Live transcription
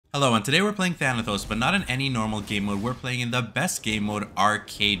Hello, and today we're playing Thanatos, but not in any normal game mode. We're playing in the best game mode,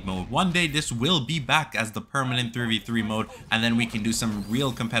 arcade mode. One day this will be back as the permanent 3v3 mode, and then we can do some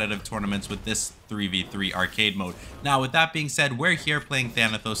real competitive tournaments with this 3v3 arcade mode. Now, with that being said, we're here playing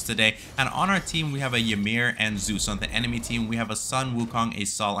Thanatos today, and on our team we have a Ymir and Zeus. On the enemy team we have a Sun Wukong, a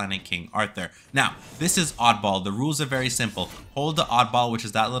Sol, and a King Arthur. Now, this is oddball. The rules are very simple. Hold the oddball, which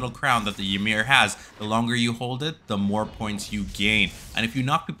is that little crown that the Ymir has. The longer you hold it, the more points you gain. And if you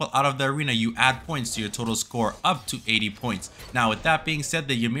knock people out of the arena, you add points to your total score up to 80 points. Now, with that being said,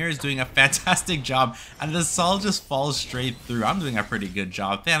 the Ymir is doing a fantastic job, and the Sol just falls straight through. I'm doing a pretty good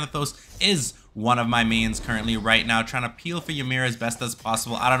job. Thanatos is one of my mains currently right now, trying to peel for Ymir as best as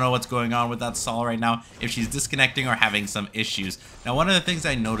possible. I don't know what's going on with that Sol right now, if she's disconnecting or having some issues. Now, one of the things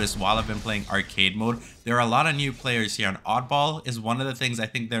I noticed while I've been playing arcade mode, there are a lot of new players here, and oddball is one of the things I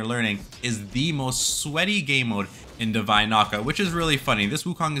think they're learning is the most sweaty game mode in Divine Knockout, which is really funny. This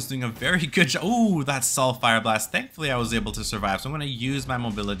Wukong is doing a very good job. Ooh, that Sol Fire Blast. Thankfully, I was able to survive, so I'm going to use my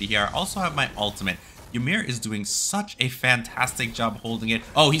mobility here. I also have my ultimate. Ymir is doing such a fantastic job holding it.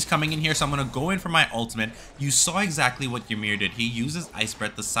 Oh, he's coming in here, so I'm going to go in for my ultimate. You saw exactly what Ymir did. He uses Ice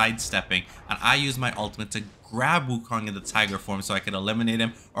Breath, the sidestepping, and I use my ultimate to grab Wukong in the tiger form so I could eliminate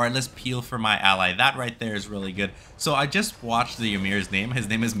him, or at least peel for my ally. That right there is really good. So I just watched the Ymir's name. His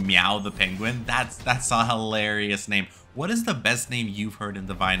name is Meow the Penguin. That's a hilarious name. What is the best name you've heard in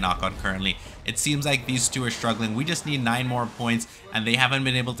Divine Knockout currently? It seems like these two are struggling. We just need 9 more points, and they haven't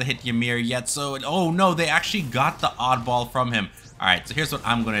been able to hit Ymir yet. So, oh no, they actually got the oddball from him. Alright, so here's what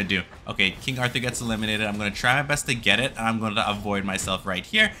I'm going to do. Okay, King Arthur gets eliminated. I'm going to try my best to get it, and I'm going to avoid myself right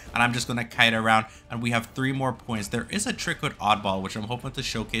here. And I'm just going to kite around, and we have 3 more points. There is a trick with oddball, which I'm hoping to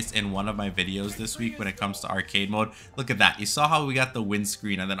showcase in one of my videos this week when it comes to arcade mode. Look at that. You saw how we got the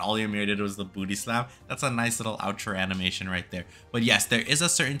windscreen, and then all Ymir did was the booty slam. That's a nice little outro animation right there. But yes, there is a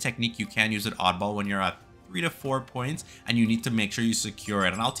certain technique you can use with oddball when you're at 3 to 4 points, and you need to make sure you secure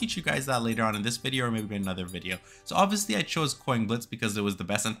it, and I'll teach you guys that later on in this video or maybe another video. So obviously I chose Coin Blitz because it was the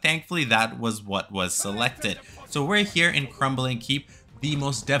best, and thankfully that was what was selected. So we're here in Crumbling Keep, the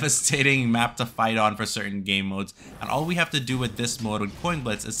most devastating map to fight on for certain game modes, and all we have to do with this mode with Coin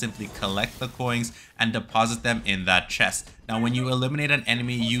Blitz is simply collect the coins and deposit them in that chest. Now, when you eliminate an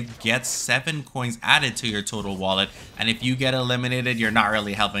enemy, you get 7 coins added to your total wallet, and if you get eliminated, you're not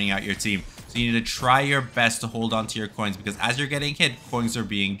really helping out your team. So you need to try your best to hold on to your coins, because as you're getting hit, coins are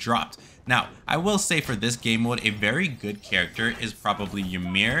being dropped. Now, I will say for this game mode, a very good character is probably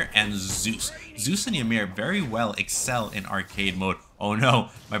Ymir and Zeus. Zeus and Ymir very well excel in arcade mode. Oh no,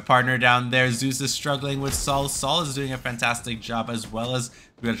 my partner down there, Zeus, is struggling with Sol. Sol is doing a fantastic job, as well as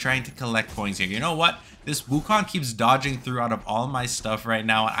we're trying to collect coins here. You know what? This Wukong keeps dodging through out of all my stuff right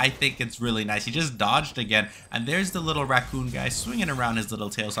now. I think it's really nice. He just dodged again. And there's the little raccoon guy swinging around his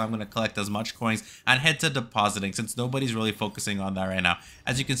little tail. So I'm going to collect as much coins and head to depositing, since nobody's really focusing on that right now.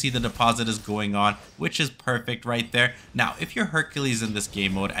 As you can see, the deposit is going on, which is perfect right there. Now, if you're Hercules in this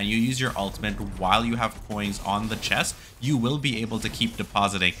game mode and you use your ultimate while you have coins on the chest, you will be able to keep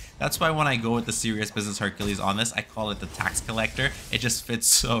depositing. That's why when I go with the serious business Hercules on this, I call it the tax collector. It just fits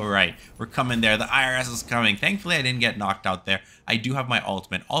so right. We're coming there. The IRS is coming. Thankfully, I didn't get knocked out there. I do have my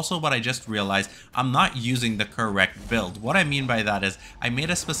ultimate. Also, what I just realized, I'm not using the correct build. What I mean by that is I made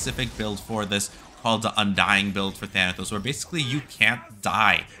a specific build for this called the Undying build for Thanatos, where basically you can't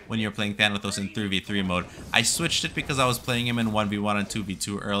die when you're playing Thanatos in 3v3 mode. I switched it because I was playing him in 1v1 and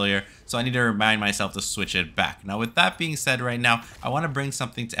 2v2 earlier, so I need to remind myself to switch it back. Now, with that being said right now, I want to bring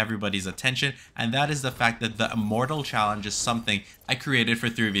something to everybody's attention, and that is the fact that the Immortal Challenge is something I created for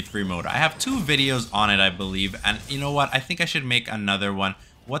 3v3 mode. I have 2 videos on it, I believe, and you know what? I think I should make another one.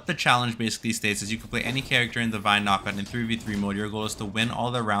 What the challenge basically states is you can play any character in Divine Knockout in 3v3 mode. Your goal is to win all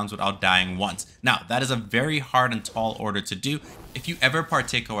the rounds without dying once. Now, that is a very hard and tall order to do. If you ever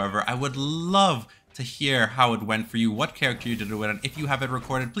partake, however, I would love to hear how it went for you, what character you did it with, and if you have it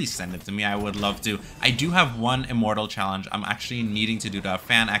recorded, please send it to me. I would love to. I do have one Immortal Challenge I'm actually needing to do that a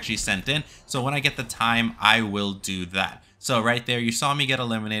fan actually sent in, so when I get the time, I will do that. So right there, you saw me get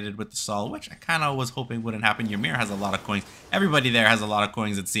eliminated with the Sol, which I kind of was hoping wouldn't happen. Ymir has a lot of coins. Everybody there has a lot of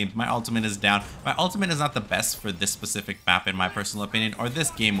coins, it seems. My ultimate is down. My ultimate is not the best for this specific map, in my personal opinion, or this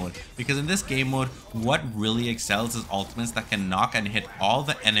game mode. Because in this game mode, what really excels is ultimates that can knock and hit all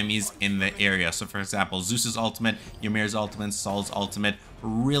the enemies in the area. So for example, Zeus's ultimate, Ymir's ultimate, Sol's ultimate,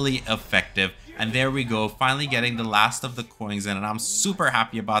 really effective. And there we go, finally getting the last of the coins in, and I'm super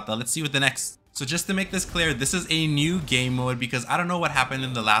happy about that. Let's see what the next... So just to make this clear, this is a new game mode because I don't know what happened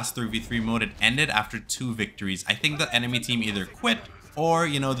in the last 3v3 mode. It ended after 2 victories. I think the enemy team either quit or,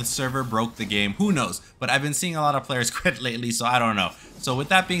 you know, the server broke the game. Who knows? But I've been seeing a lot of players quit lately, so I don't know. So with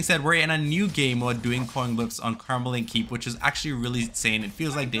that being said, we're in a new game mode doing coin whips on Carmelin Keep, which is actually really insane. It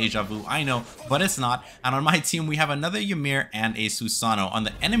feels like deja vu, I know, but it's not. And on my team, we have another Ymir and a Susano. On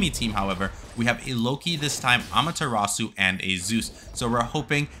the enemy team, however, we have a Loki this time, Amaterasu, and a Zeus. So we're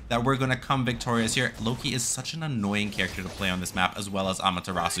hoping that we're going to come victorious here. Loki is such an annoying character to play on this map, as well as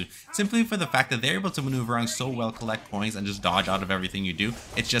Amaterasu, simply for the fact that they're able to maneuver around so well, collect coins, and just dodge out of everything you do.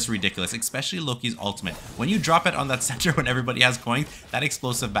 It's just ridiculous, especially Loki's ultimate. When you drop it on that center when everybody has coins, that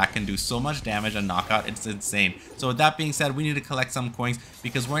explosive back can do so much damage and knockout. It's insane. So with that being said, we need to collect some coins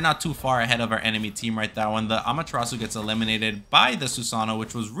because we're not too far ahead of our enemy team right now. When the Amaterasu gets eliminated by the Susano,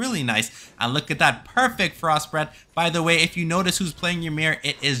 which was really nice. And look at that perfect frost spread. By the way, if you notice who's playing Ymir,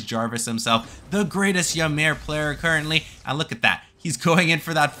 it is Jarvis himself, the greatest Ymir player currently. And look at that. He's going in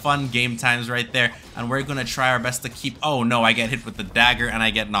for that fun game times right there. And we're going to try our best to keep... Oh, no, I get hit with the dagger and I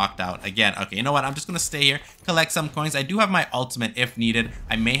get knocked out again. Okay, you know what? I'm just going to stay here, collect some coins. I do have my ultimate if needed.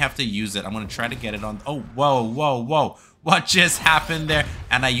 I may have to use it. I'm going to try to get it on... Oh, whoa, whoa, whoa. What just happened there?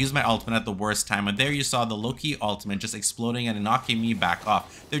 And I used my ultimate at the worst time. And there you saw the Loki ultimate just exploding and knocking me back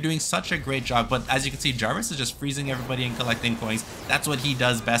off. They're doing such a great job. But as you can see, Jarvis is just freezing everybody and collecting coins. That's what he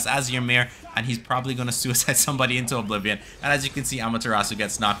does best as Ymir. And he's probably going to suicide somebody into oblivion. And as you can see, Amaterasu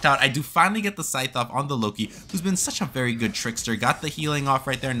gets knocked out. I do finally get the scythe off on the Loki, who's been such a very good trickster. Got the healing off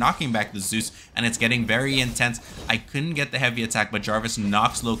right there, knocking back the Zeus. And it's getting very intense. I couldn't get the heavy attack, but Jarvis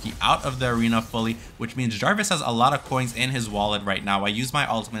knocks Loki out of the arena fully, which means Jarvis has a lot of coins in his wallet right now. I use my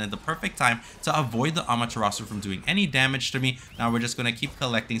ultimate at the perfect time to avoid the Amaterasu from doing any damage to me. Now we're just going to keep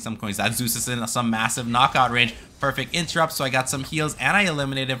collecting some coins. That Zeus is in some massive knockout range. Perfect interrupt, so I got some heals and I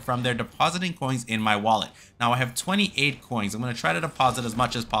eliminated from there, depositing coins in my wallet. Now I have 28 coins. I'm going to try to deposit as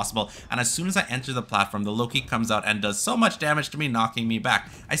much as possible, and as soon as I enter the platform, the Loki comes out and does so much damage to me, knocking me back.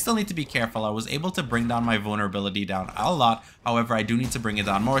 I still need to be careful. I was able to bring down my vulnerability down a lot. However, I do need to bring it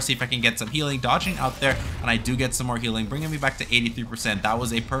down more, see if I can get some healing, dodging out there, and I do get some more healing, bringing me back to 83%. That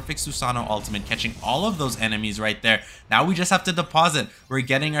was a perfect Susano ultimate, catching all of those enemies right there. Now we just have to deposit. We're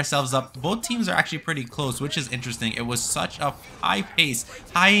getting ourselves up. Both teams are actually pretty close, which is interesting. It was such a high pace,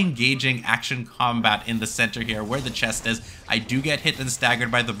 high engaging action combat in the center here where the chest is. I do get hit and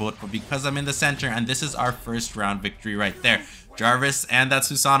staggered by the boat, but because I'm in the center, and this is our first round victory right there. Jarvis and that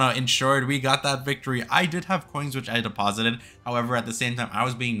Susano ensured we got that victory. I did have coins which I deposited. However, at the same time, I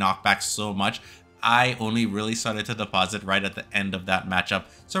was being knocked back so much. I only really started to deposit right at the end of that matchup.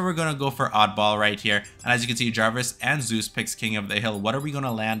 So we're going to go for oddball right here. And as you can see, Jarvis and Zeus picks King of the Hill. What are we going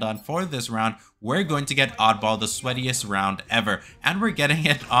to land on for this round? We're going to get oddball, the sweatiest round ever. And we're getting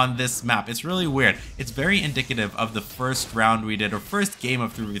it on this map. It's really weird. It's very indicative of the first round we did, or first game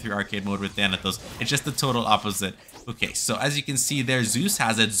of 3v3 arcade mode with Thanatos. It's just the total opposite. Okay, so as you can see there, Zeus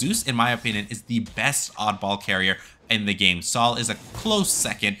has it. Zeus, in my opinion, is the best oddball carrier in the game. Saul is a close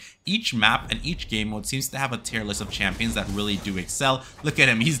second. Each map and each game mode seems to have a tier list of champions that really do excel. Look at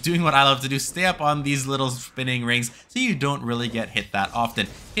him. He's doing what I love to do. Stay up on these little spinning rings so you don't really get hit that often.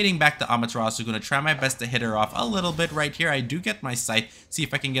 Hitting back to Amaterasu. Going to try my best to hit her off a little bit right here. I do get my scythe. See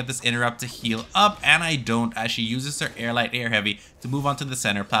if I can get this interrupt to heal up. And I don't, as she uses her air light, air heavy to move onto the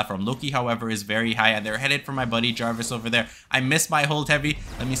center platform. Loki, however, is very high. And they're headed for my buddy Jarvis over there. I missed my hold heavy.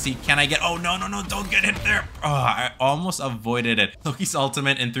 Let me see. Can I get... Oh, no, no, no. Don't get hit there. Oh, I almost avoided it. Loki's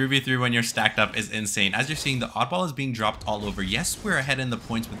ultimate in 3v3 when you're stacked up is insane. As you're seeing, the oddball is being dropped all over. Yes, we're ahead in the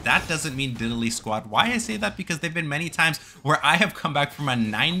points, but that doesn't mean diddly squat. Why I say that? Because there've been many times where I have come back from a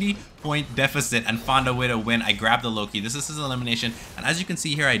 90-point deficit and found a way to win. I grabbed the Loki. This is his elimination. And as you can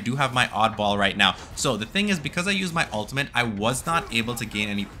see here, I do have my oddball right now. So the thing is, because I used my ultimate, I was not able to gain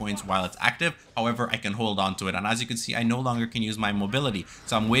any points while it's active. However, I can hold on to it. And as you can see, I no longer can use my mobility.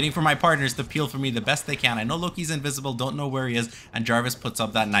 So I'm waiting for my partners to peel for me the best they can. I know Loki's invisible, don't know where he is. And Jarvis puts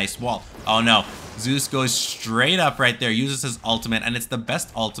up that nice wall. Oh no, Zeus goes straight up right there, uses his ultimate. And it's the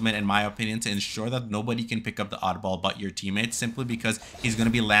best ultimate, in my opinion, to ensure that nobody can pick up the oddball but your teammates, simply because he's going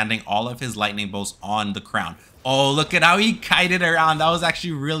to be landing all of his lightning bolts on the crown. Oh, look at how he kited around. That was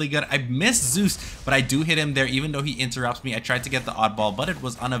actually really good. I missed Zeus, but I do hit him there even though he interrupts me. I tried to get the oddball, but it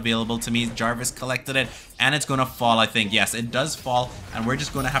was unavailable to me. Jarvis collected it, and it's going to fall, I think. Yes, it does fall, and we're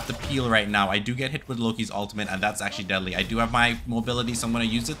just going to have to peel right now. I do get hit with Loki's ultimate, and that's actually deadly. I do have my mobility, so I'm going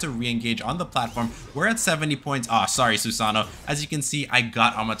to use it to re-engage on the platform. We're at 70 points. Oh, sorry, Susano. As you can see, I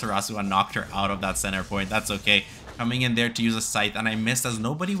got Amaterasu and knocked her out of that center point. That's okay. coming in there to use a scythe, and I missed as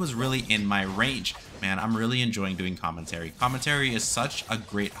nobody was really in my range. Man, I'm really enjoying doing commentary. Commentary is such a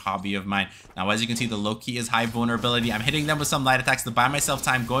great hobby of mine. Now, as you can see, the Loki is high vulnerability. I'm hitting them with some light attacks to buy myself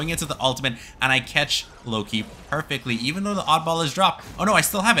time, going into the ultimate, and I catch Loki perfectly, even though the oddball is dropped. Oh no, I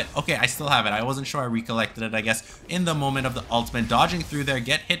still have it. Okay, I still have it. I wasn't sure I recollected it, I guess, in the moment of the ultimate. Dodging through there,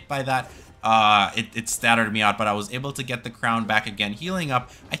 get hit by that. It staggered me out, but I was able to get the crown back again, healing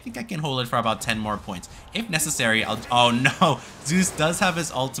up. I think I can hold it for about 10 more points. If necessary, oh no, Zeus does have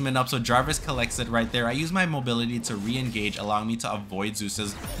his ultimate up, so Jarvis collects it right there. I use my mobility to re-engage, allowing me to avoid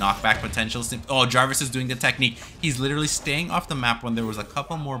Zeus's knockback potential. Oh, Jarvis is doing the technique. He's literally staying off the map when there was a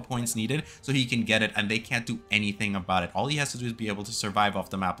couple more points needed so he can get it, and they can't do anything about it. All he has to do is be able to survive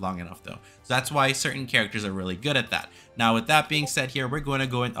off the map long enough, though. So that's why certain characters are really good at that. Now, with that being said here, we're going to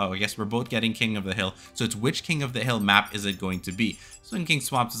go in. Oh, I guess we're both getting King of the Hill. So it's which King of the Hill map is it going to be? Swing King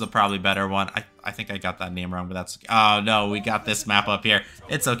Swamps is a probably better one. I think I got that name wrong, but that's... Oh, no, we got this map up here.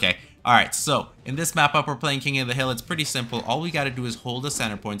 It's okay. All right, so in this map up, we're playing King of the Hill. It's pretty simple. All we got to do is hold the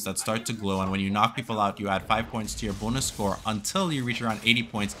center points that start to glow, and when you knock people out, you add 5 points to your bonus score until you reach around 80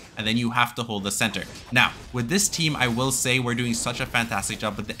 points, and then you have to hold the center. Now, with this team, I will say we're doing such a fantastic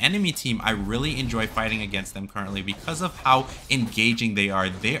job, but the enemy team, I really enjoy fighting against them currently because of how engaging they are.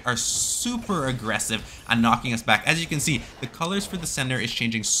 They are super aggressive and knocking us back. As you can see, the colors for the center is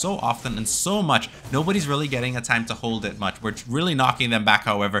changing so often and so much. Nobody's really getting a time to hold it much. We're really knocking them back,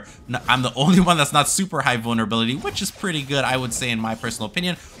 however. I'm the only one that's not super high vulnerability, which is pretty good, I would say, in my personal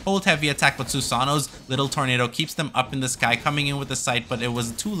opinion. Hold heavy attack, but Susanoo's little tornado keeps them up in the sky, coming in with the sight, but it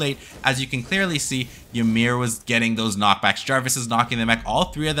was too late. As you can clearly see, Ymir was getting those knockbacks. Jarvis is knocking them back. All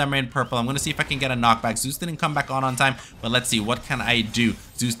 3 of them are in purple. I'm going to see if I can get a knockback. Zeus didn't come back on time, but let's see. What can I do?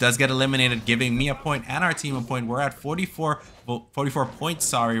 Zeus does get eliminated, giving me a point and our team a point. We're at 44 points,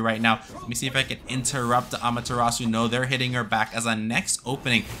 sorry, right now. Let me see if I can interrupt the Amaterasu. No, they're hitting her back as our next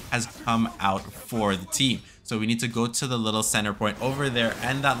opening has come out for the team. So we need to go to the little center point over there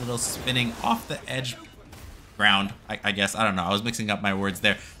and that little spinning off the edge ground, I guess. I don't know. I was mixing up my words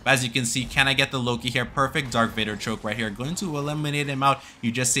there. But as you can see, can I get the Loki here? Perfect Dark Vader choke right here. Going to eliminate him out.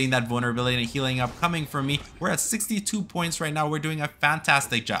 You're just seeing that vulnerability and healing up coming from me. We're at 62 points right now. We're doing a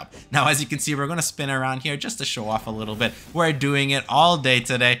fantastic job. Now, as you can see, we're going to spin around here just to show off a little bit. We're doing it all day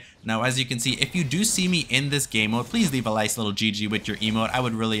today. Now, as you can see, if you do see me in this game mode, please leave a nice little GG with your emote. I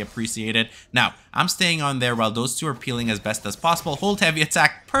would really appreciate it. Now, I'm staying on there while those 2 are peeling as best as possible. Hold heavy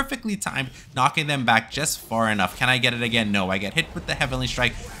attack, perfectly timed, knocking them back just far enough. Can I get it again? No, I get hit with the Heavenly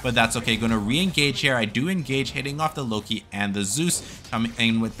Strike, but that's okay. Going to re-engage here. I do engage, hitting off the Loki and the Zeus. Coming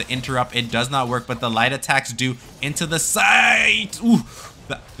in with the interrupt. It does not work, but the light attacks do into the side. Ooh,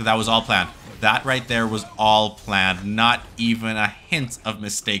 that was all planned. That right there was all planned. Not even a hint of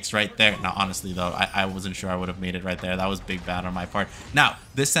mistakes right there. Now, honestly, though, I wasn't sure I would have made it right there. That was big bad on my part. Now,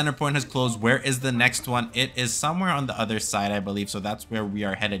 this center point has closed. Where is the next one? It is somewhere on the other side, I believe. So that's where we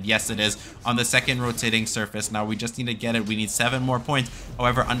are headed. Yes, it is on the second rotating surface. Now, we just need to get it. We need 7 more points.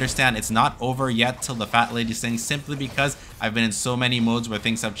 However, understand it's not over yet till the fat lady sings, simply because I've been in so many modes where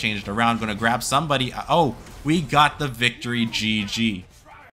things have changed around. Gonna grab somebody. Oh, we got the victory. GG.